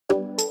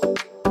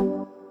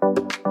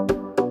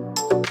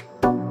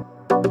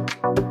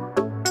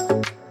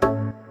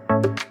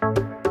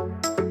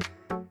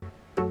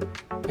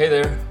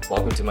there,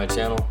 welcome to my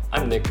channel.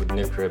 I'm Nick with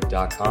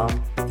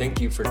nickcrib.com.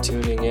 Thank you for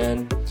tuning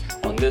in.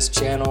 On this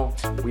channel,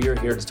 we are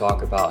here to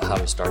talk about how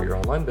to start your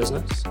online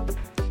business,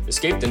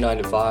 escape the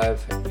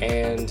 9-to-5,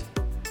 and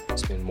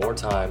spend more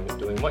time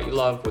doing what you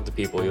love with the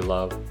people you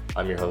love.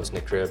 I'm your host,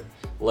 Nick Cribb.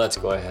 Let's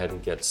go ahead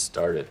and get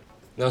started.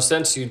 Now,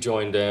 since you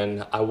joined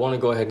in, I want to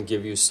go ahead and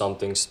give you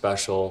something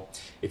special.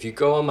 If you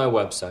go on my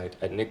website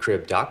at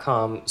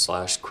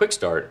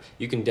nickcrib.com/quickstart,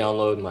 you can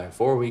download my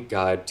 4-week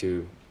guide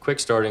to quick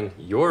starting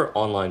your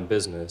online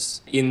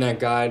business. In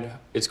that guide,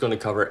 it's going to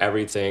cover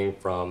everything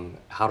from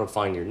how to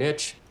find your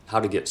niche,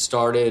 how to get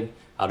started,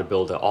 how to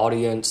build an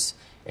audience,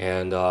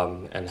 and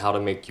how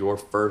to make your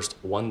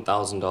first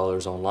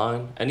 $1,000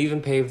 online, and even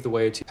pave the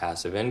way to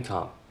passive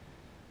income.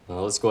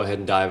 Now, let's go ahead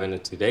and dive into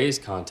today's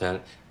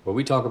content, where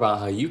we talk about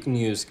how you can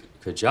use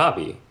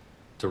Kajabi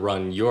to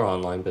run your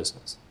online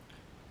business.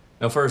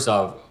 Now, first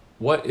off,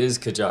 what is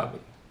Kajabi?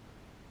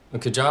 Now,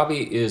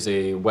 Kajabi is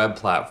a web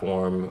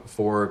platform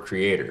for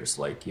creators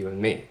like you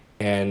and me.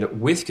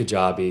 And with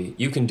Kajabi,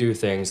 you can do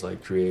things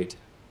like create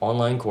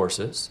online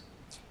courses,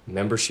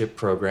 membership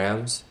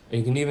programs, and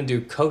you can even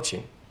do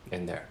coaching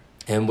in there.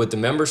 And with the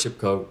membership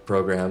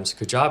programs,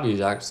 Kajabi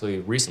has actually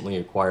recently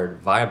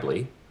acquired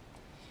Vibely,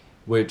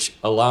 which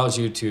allows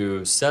you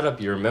to set up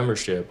your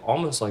membership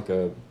almost like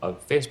a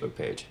Facebook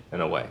page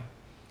in a way.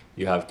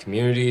 You have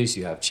communities,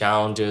 you have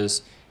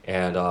challenges,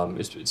 and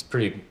it's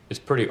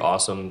pretty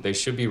awesome. They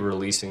should be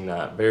releasing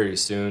that very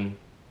soon,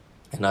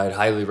 and I'd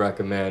highly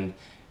recommend,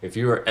 if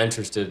you are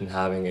interested in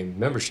having a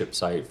membership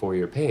site for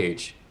your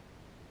page,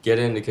 get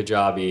into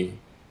Kajabi,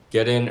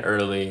 get in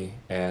early,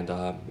 and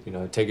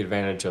take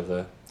advantage of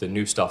the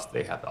new stuff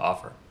they have to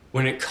offer.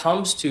 When it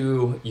comes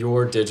to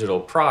your digital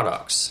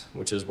products,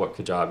 which is what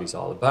Kajabi is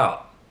all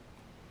about,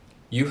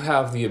 you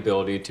have the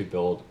ability to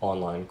build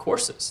online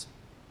courses.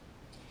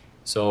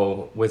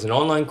 So with an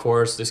online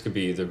course, this could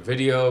be either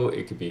video,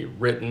 it could be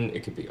written,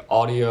 it could be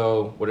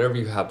audio, whatever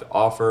you have to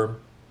offer.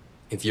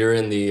 If you're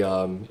in the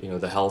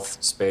the health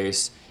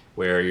space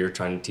where you're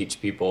trying to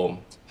teach people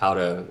how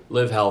to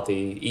live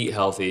healthy, eat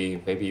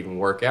healthy, maybe even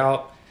work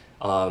out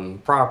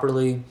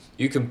properly,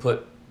 you can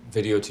put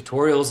video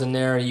tutorials in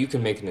there. You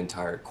can make an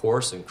entire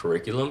course and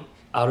curriculum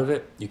out of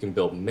it. You can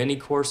build mini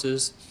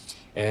courses,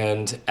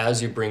 and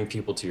as you bring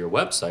people to your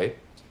website,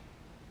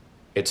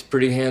 it's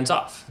pretty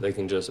hands-off. They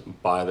can just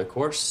buy the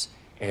course,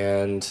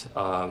 and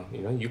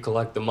you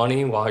collect the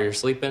money while you're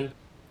sleeping.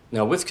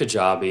 Now with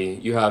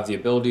Kajabi, you have the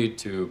ability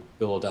to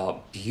build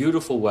out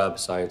beautiful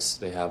websites.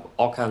 They have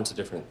all kinds of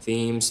different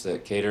themes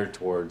that cater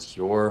towards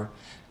your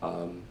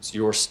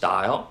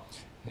style,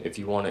 if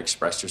you want to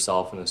express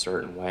yourself in a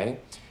certain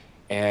way.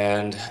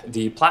 And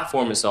the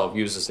platform itself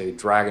uses a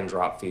drag and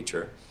drop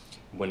feature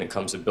when it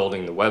comes to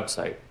building the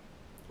website,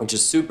 which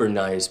is super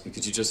nice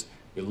because you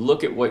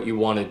look at what you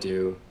want to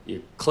do,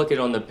 you click it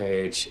on the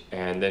page,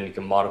 and then you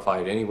can modify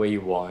it any way you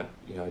want.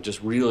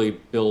 Just really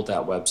build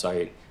that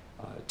website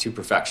to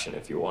perfection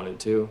if you wanted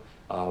to,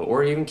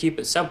 or even keep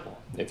it simple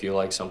if you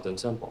like something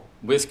simple.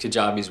 With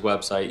Kajabi's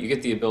website, you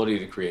get the ability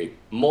to create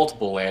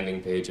multiple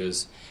landing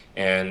pages.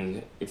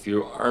 And if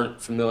you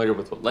aren't familiar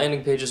with what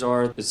landing pages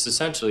are, it's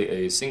essentially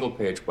a single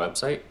page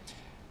website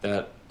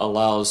that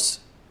allows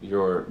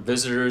your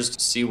visitors to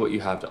see what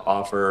you have to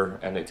offer,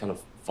 and it kind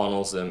of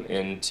funnels them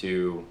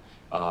into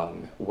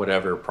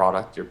whatever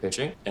product you're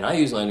pitching. And I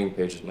use landing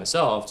pages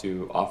myself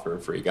to offer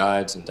free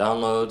guides and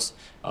downloads.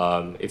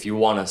 If you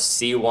want to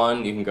see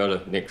one, you can go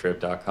to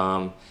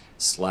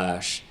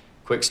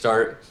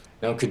nickcrib.com/quickstart.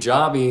 Now,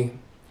 Kajabi,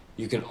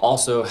 you can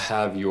also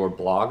have your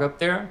blog up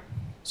there.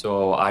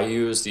 So I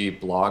use the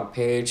blog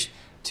page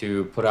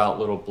to put out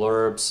little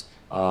blurbs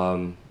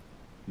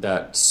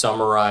that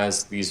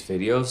summarize these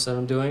videos that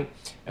I'm doing.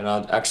 And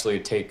I'll actually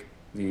take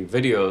the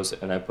videos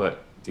and I put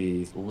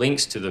the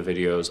links to the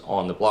videos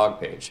on the blog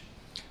page.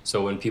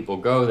 So when people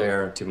go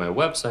there to my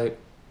website,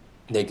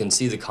 they can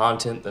see the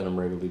content that I'm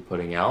regularly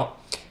putting out,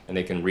 and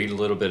they can read a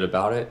little bit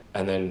about it,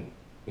 and then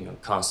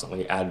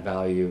constantly add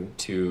value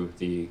to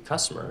the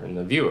customer and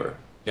the viewer.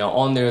 Now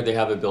on there, they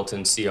have a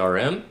built-in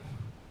CRM,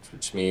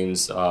 which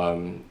means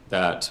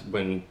that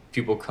when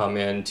people come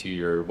into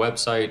your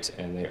website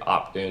and they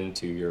opt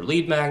into your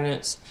lead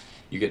magnets,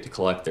 you get to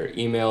collect their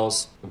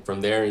emails. And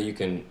from there, you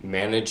can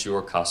manage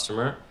your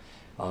customer.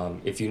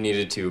 If you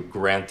needed to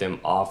grant them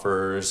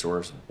offers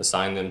or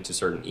assign them to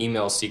certain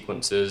email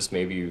sequences,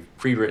 maybe you've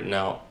pre-written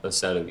out a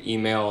set of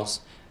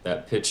emails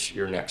that pitch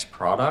your next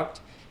product,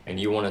 and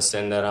you want to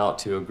send that out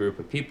to a group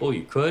of people,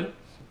 you could.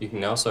 You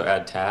can also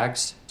add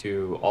tags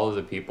to all of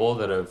the people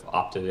that have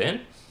opted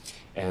in.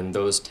 And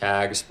those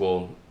tags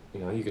will,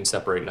 you can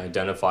separate and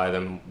identify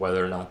them,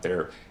 whether or not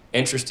they're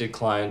interested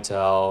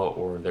clientele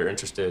or they're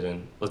interested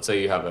in, let's say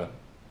you have a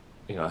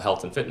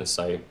health and fitness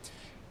site.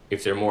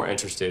 If they're more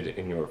interested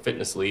in your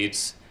fitness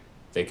leads,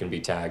 they can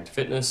be tagged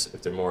fitness.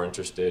 If they're more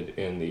interested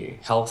in the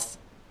health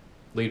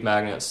lead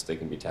magnets, they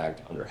can be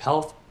tagged under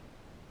health.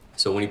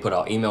 So when you put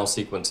out email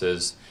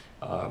sequences,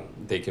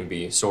 they can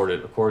be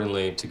sorted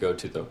accordingly to go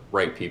to the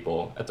right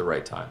people at the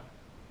right time.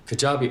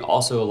 Kajabi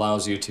also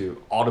allows you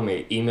to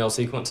automate email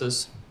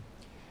sequences.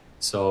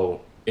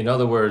 So in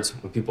other words,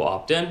 when people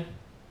opt in,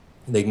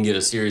 they can get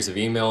a series of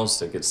emails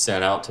that get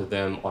sent out to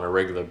them on a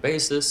regular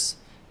basis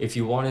if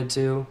you wanted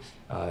to,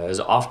 as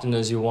often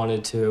as you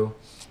wanted to.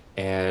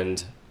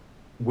 And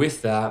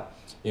with that,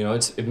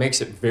 it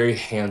makes it very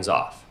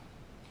hands-off.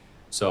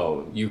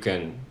 So you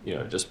can,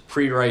 just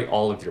pre-write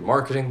all of your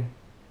marketing,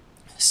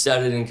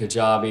 set it in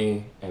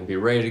Kajabi, and be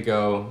ready to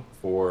go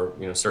for,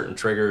 certain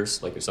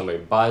triggers. Like if somebody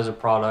buys a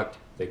product,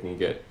 they can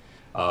get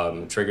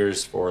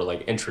triggers for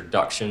like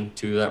introduction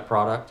to that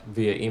product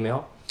via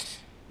email.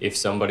 If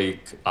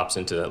somebody opts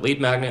into that lead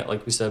magnet,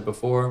 like we said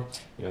before,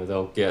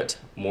 they'll get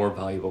more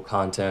valuable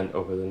content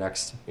over the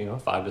next,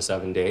 5 to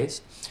 7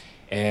 days.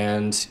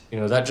 And,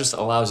 that just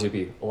allows you to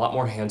be a lot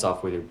more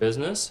hands-off with your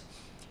business,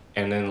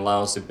 and then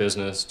allows the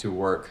business to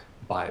work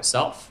by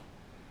itself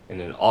in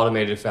an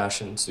automated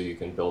fashion so you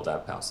can build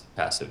that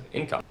passive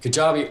income.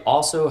 Kajabi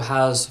also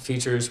has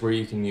features where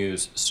you can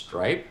use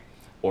Stripe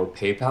or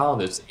PayPal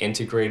that's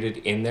integrated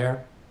in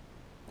there.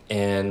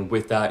 And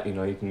with that,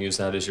 you can use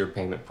that as your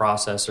payment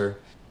processor.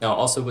 Now,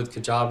 also with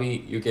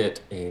Kajabi, you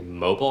get a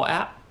mobile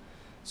app.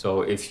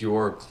 So if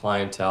your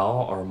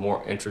clientele are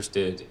more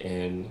interested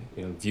in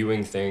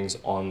viewing things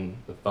on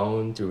the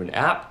phone through an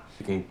app,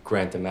 you can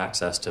grant them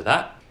access to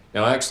that.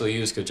 Now, I actually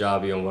use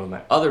Kajabi on one of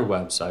my other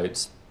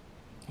websites,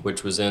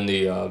 which was in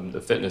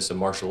the fitness and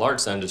martial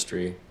arts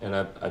industry, and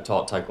I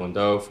taught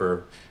Taekwondo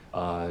for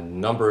a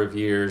number of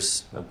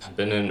years. I've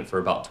been in it for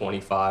about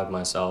 25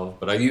 myself,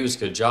 but I used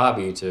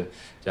Kajabi to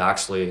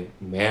actually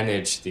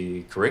manage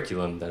the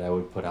curriculum that I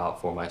would put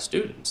out for my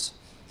students.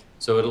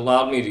 So it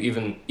allowed me to,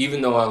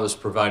 even though I was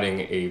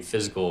providing a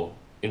physical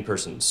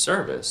in-person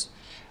service,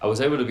 I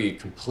was able to be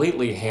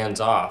completely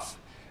hands-off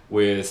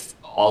with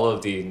all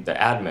of the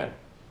admin.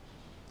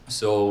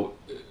 So,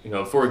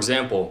 for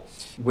example,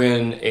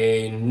 when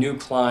a new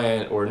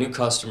client or a new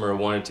customer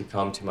wanted to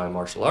come to my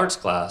martial arts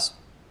class,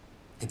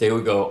 they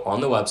would go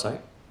on the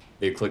website,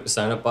 they'd click the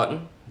sign up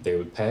button, they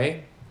would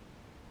pay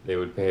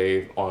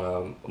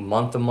on a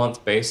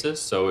month-to-month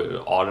basis, so it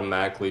would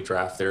automatically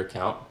draft their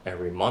account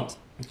every month.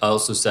 I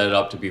also set it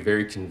up to be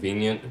very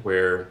convenient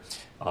where,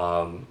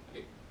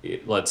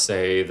 let's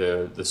say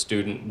the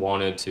student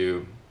wanted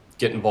to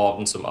get involved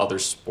in some other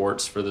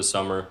sports for the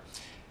summer,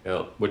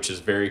 which is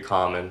very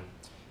common.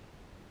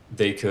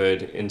 They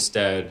could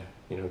instead,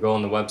 go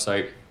on the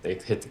website, they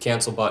hit the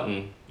cancel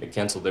button, they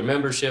cancel their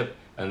membership,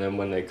 and then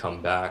when they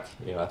come back,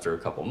 after a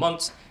couple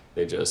months,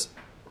 they just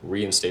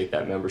reinstate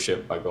that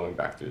membership by going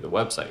back through the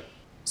website.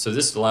 So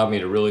this allowed me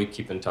to really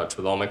keep in touch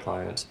with all my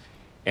clients.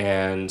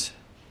 And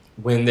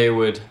when they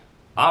would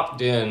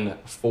opt in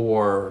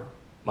for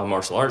my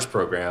martial arts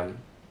program,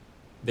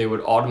 they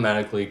would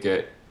automatically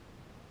get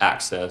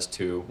access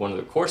to one of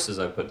the courses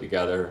I put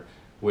together,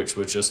 which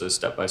was just a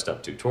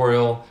step-by-step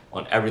tutorial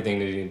on everything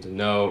they needed to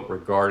know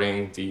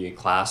regarding the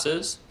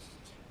classes.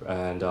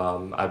 And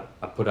I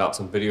put out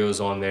some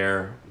videos on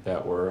there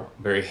that were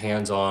very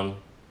hands-on,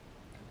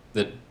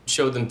 that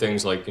showed them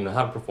things like,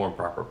 how to perform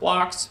proper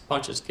blocks,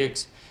 punches,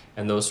 kicks,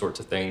 and those sorts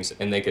of things,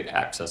 and they could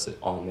access it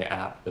on the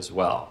app as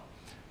well.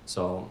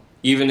 So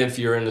even if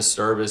you're in a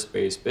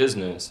service-based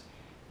business,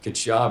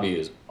 Kajabi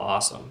is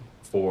awesome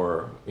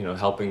for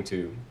helping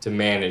to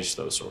manage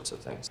those sorts of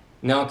things.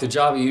 Now,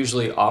 Kajabi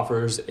usually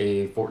offers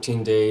a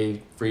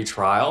 14-day free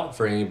trial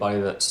for anybody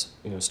that's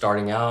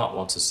starting out,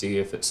 wants to see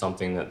if it's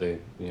something that they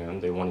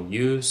want to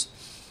use.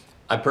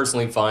 I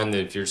personally find that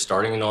if you're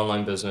starting an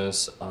online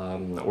business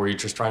or you're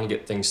just trying to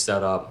get things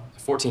set up,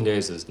 14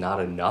 days is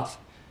not enough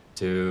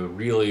to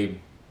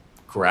really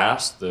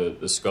grasp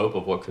the scope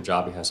of what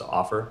Kajabi has to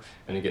offer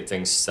and to get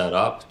things set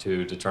up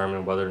to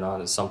determine whether or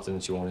not it's something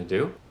that you want to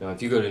do. Now,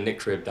 if you go to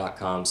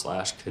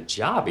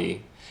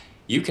nickcribb.com/Kajabi,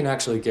 you can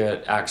actually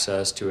get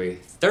access to a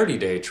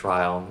 30-day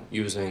trial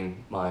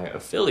using my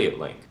affiliate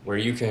link, where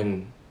you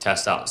can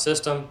test out the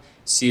system,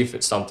 see if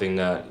it's something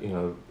that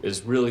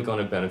is really going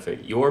to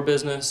benefit your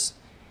business.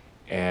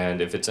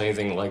 And if it's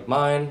anything like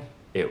mine,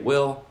 it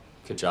will.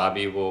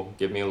 Kajabi will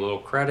give me a little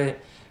credit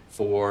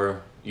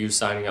for you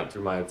signing up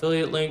through my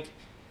affiliate link.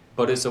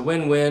 But it's a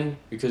win-win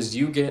because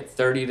you get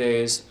 30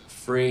 days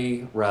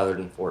free rather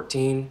than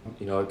 14.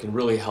 It can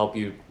really help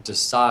you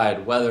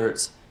decide whether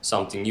it's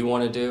something you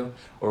want to do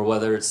or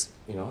whether it's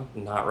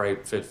not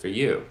right fit for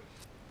you.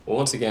 Well,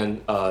 once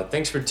again,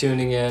 thanks for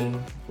tuning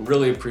in.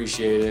 Really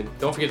appreciate it.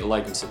 Don't forget to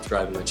like and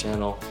subscribe to my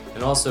channel.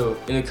 And also,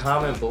 in a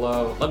comment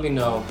below, let me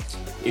know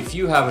if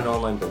you have an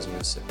online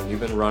business and you've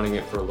been running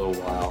it for a little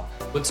while,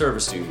 what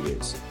service do you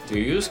use? Do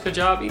you use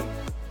Kajabi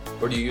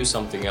or do you use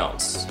something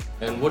else?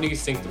 And what do you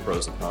think the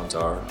pros and cons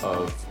are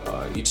of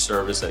each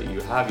service that you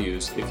have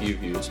used if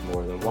you've used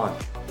more than one?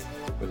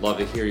 We'd love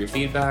to hear your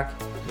feedback.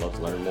 We'd love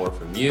to learn more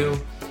from you.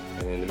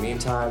 And in the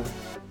meantime,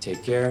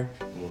 take care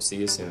and we'll see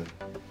you soon.